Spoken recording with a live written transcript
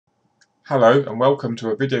Hello and welcome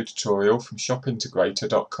to a video tutorial from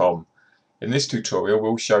shopintegrator.com. In this tutorial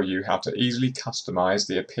we'll show you how to easily customize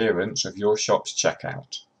the appearance of your shop's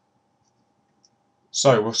checkout.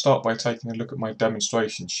 So we'll start by taking a look at my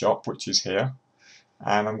demonstration shop, which is here,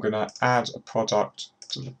 and I'm going to add a product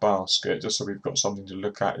to the basket just so we've got something to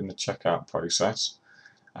look at in the checkout process.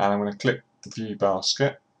 And I'm going to click View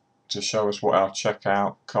Basket to show us what our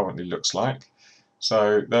checkout currently looks like.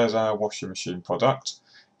 So there's our washing machine product.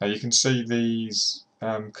 Now you can see these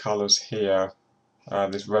colours here,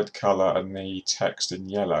 this red colour and the text in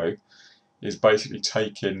yellow is basically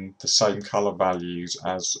taking the same colour values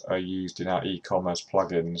as are used in our e-commerce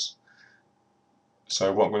plugins.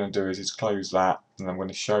 So what I'm going to do is close that, and I'm going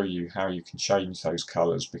to show you how you can change those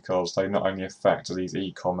colours, because they not only affect these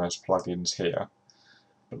e-commerce plugins here,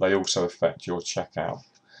 but they also affect your checkout.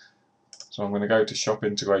 So I'm going to go to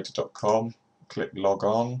shopintegrator.com, click log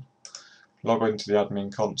on, log into the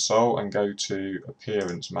admin console and go to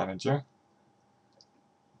Appearance Manager.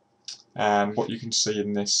 And what you can see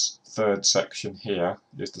in this third section here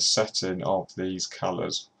is the setting of these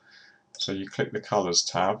colours. So you click the Colours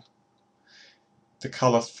tab. The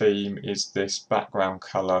colour theme is this background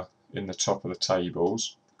colour in the top of the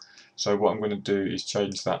tables. So what I'm going to do is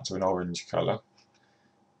change that to an orange colour.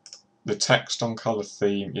 The text on colour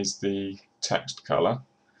theme is the text colour.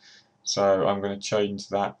 So I'm going to change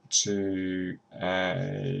that to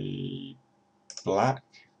a black.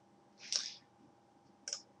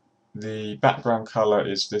 The background colour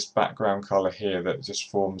is this background colour here that just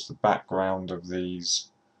forms the background of these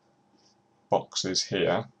boxes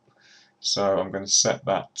here. So I'm going to set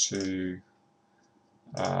that to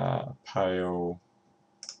a pale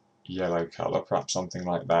yellow colour, perhaps something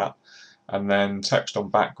like that. And then text on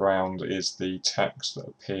background is the text that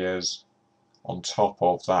appears on top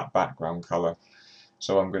of that background colour.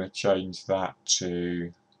 So I'm going to change that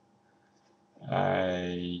to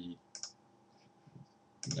a,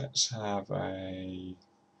 let's have a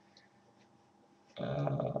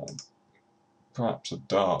perhaps a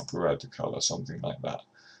dark red colour, something like that.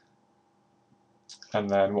 And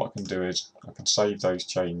then what I can do is I can save those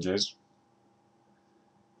changes,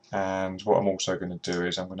 and what I'm also going to do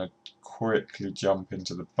is I'm going to quickly jump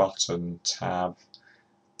into the button tab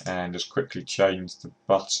and just quickly change the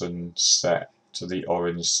button set to the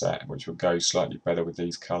orange set, which will go slightly better with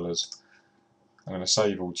these colours. I'm going to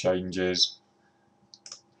save all changes,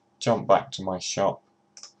 jump back to my shop,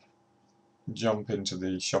 jump into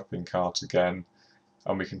the shopping cart again,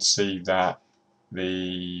 and we can see that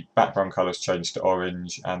the background colour has changed to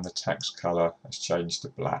orange and the text colour has changed to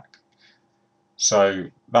black. So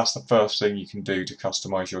that's the first thing you can do to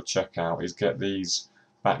customize your checkout, is get these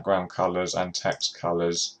background colors and text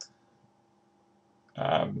colors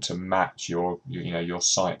to match your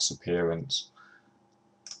site's appearance.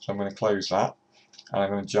 So I'm going to close that, and I'm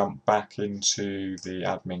going to jump back into the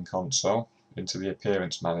admin console, into the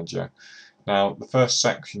Appearance Manager. Now the first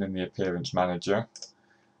section in the Appearance Manager,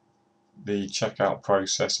 the checkout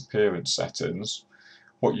process appearance settings,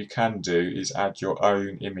 what you can do is add your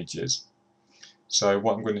own images. So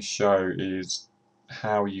what I'm going to show is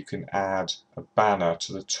how you can add a banner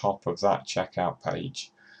to the top of that checkout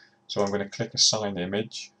page. So I'm going to click Assign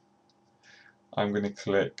Image. I'm going to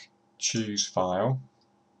click Choose File,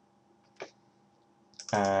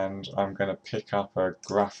 and I'm going to pick up a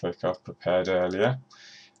graphic I've prepared earlier.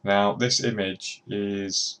 Now this image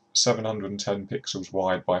is 710 pixels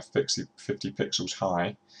wide by 50 pixels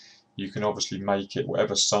high. You can obviously make it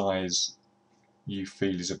whatever size you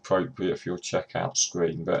feel is appropriate for your checkout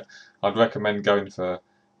screen, but I'd recommend going for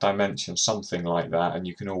dimensions something like that, and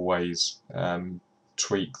you can always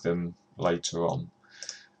tweak them later on.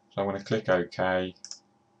 So I'm going to click OK.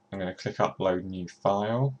 I'm going to click Upload New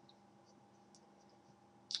File,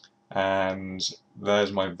 and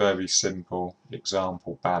there's my very simple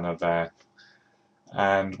example banner there.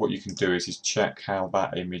 And what you can do is check how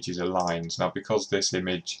that image is aligned. Now because this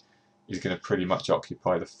image is going to pretty much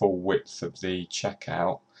occupy the full width of the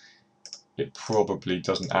checkout, it probably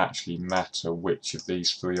doesn't actually matter which of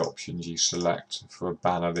these three options you select for a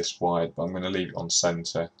banner this wide, but I'm going to leave it on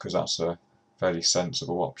center because that's a fairly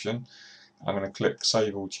sensible option. I'm going to click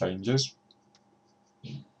Save All Changes,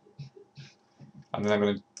 and then I'm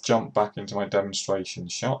going to jump back into my demonstration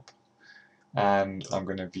shop, and I'm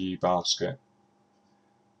going to View Basket.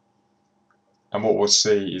 And what we'll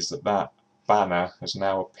see is that that banner has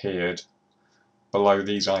now appeared below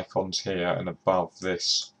these icons here and above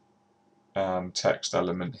this text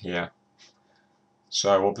element here.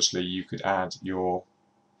 So obviously you could add your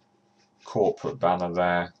corporate banner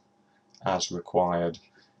there as required.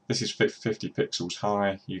 This is 50 pixels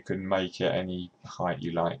high. You can make it any height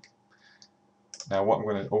you like. Now what I'm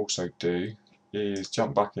going to also do is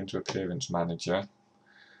jump back into Appearance Manager.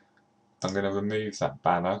 I'm going to remove that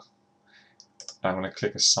banner. I'm going to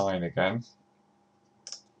click Assign again,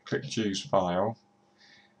 click Choose File,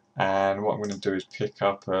 and what I'm going to do is pick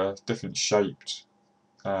up a different shaped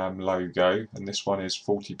logo, and this one is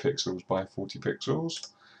 40 pixels by 40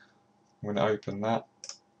 pixels. I'm going to open that,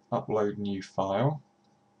 upload new file,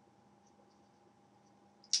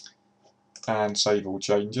 and save all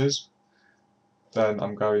changes. Then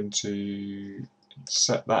I'm going to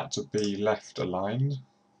set that to be left aligned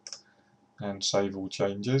and save all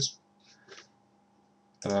changes.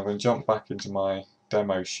 And I'm going to jump back into my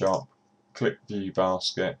demo shop, click View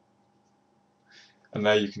Basket, and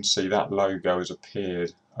there you can see that logo has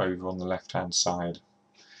appeared over on the left hand side.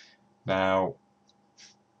 Now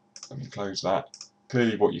let me close that.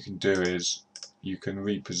 Clearly what you can do is you can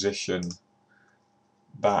reposition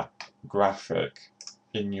that graphic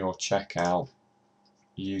in your checkout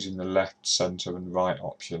using the left, centre and right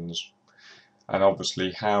options. And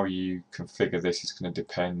obviously how you configure this is going to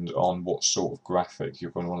depend on what sort of graphic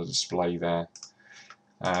you're going to want to display there.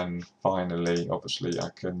 And finally, obviously I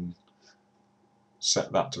can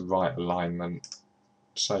set that to right alignment,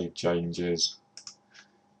 save changes,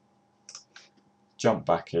 jump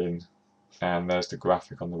back in, and there's the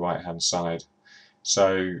graphic on the right hand side.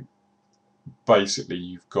 So basically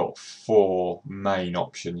you've got 4 main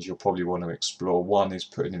options you'll probably want to explore. One is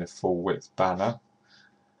putting in a full width banner,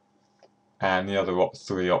 and the other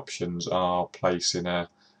 3 options are placing a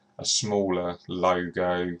smaller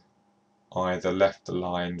logo, either left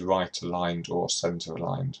aligned, right aligned or centre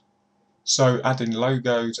aligned. So adding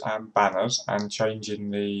logos and banners and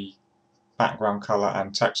changing the background colour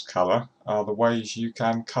and text colour are the ways you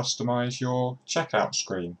can customise your checkout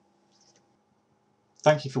screen.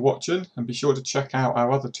 Thank you for watching, and be sure to check out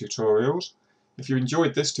our other tutorials. If you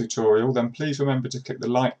enjoyed this tutorial, then please remember to click the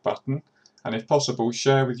like button, and if possible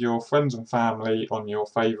share with your friends and family on your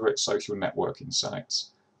favourite social networking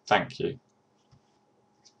sites. Thank you.